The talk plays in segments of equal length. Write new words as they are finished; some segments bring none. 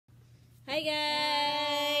Hi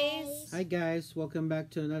guys! Hi guys, welcome back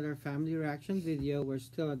to another family reaction video. We're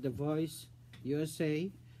still at The Voice USA,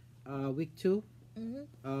 week 2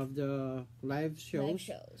 of the live Live shows,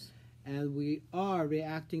 shows. and we are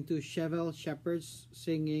reacting to Chevel Shepherds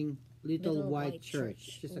singing Little White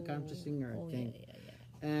Church. She's a country singer, I think. Yeah.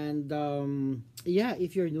 And yeah,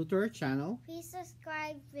 if you're new to our channel, Please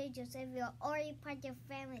subscribe videos if you're already part of your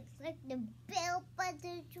family. Click the bell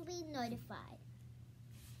button to be notified.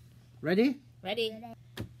 ready? Ready?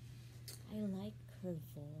 I like her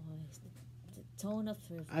voice. The tone of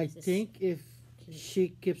her voice. I think if cute. she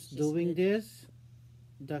keeps She's doing good. this,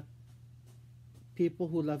 the people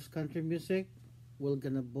who loves country music will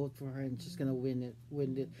gonna vote for her, and she's gonna win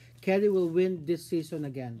it. Kelly will win this season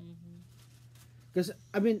again. Because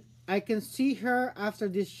I mean, I can see her after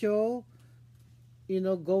this show,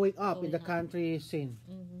 going up in Going the up. country scene,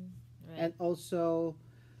 Right. and also,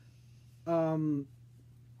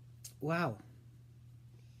 wow,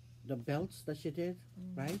 the belts that she did,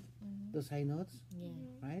 right? Those high notes, Yeah.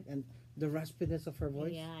 right, and the raspiness of her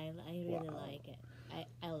voice. Yeah, I really Wow. like it.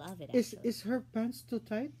 I love it. Is Actually. is her pants too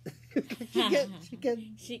tight? she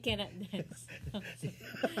can. She cannot dance.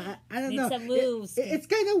 I don't Need know. some moves. It's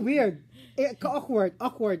kind of weird.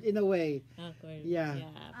 Awkward in a way. Awkward. Yeah.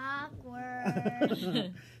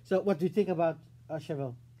 Awkward. So, what do you think about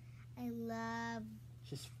Chevel? I love,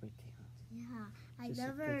 She's pretty. yeah, I She's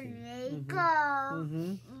love so her pretty. makeup.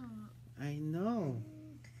 Mm-hmm. Mm. I know.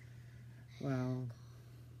 Wow.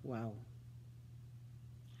 Wow.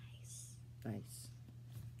 Nice. Nice.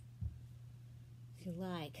 If you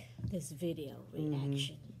like this video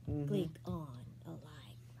reaction, click on a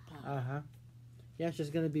like button. Yeah, she's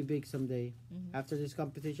gonna be big someday. After this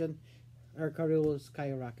competition, her career will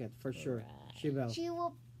skyrocket for sure. Right. She will. She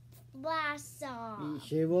will blast off.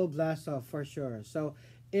 She will blast off for sure. So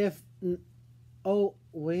if oh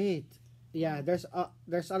wait, yeah, there's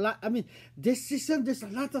a lot. I mean, this season there's a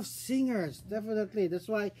lot of singers. Definitely, that's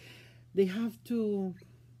why they have to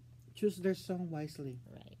choose their song wisely.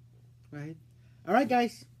 Right. Right. All right,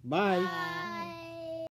 guys. Bye. Bye.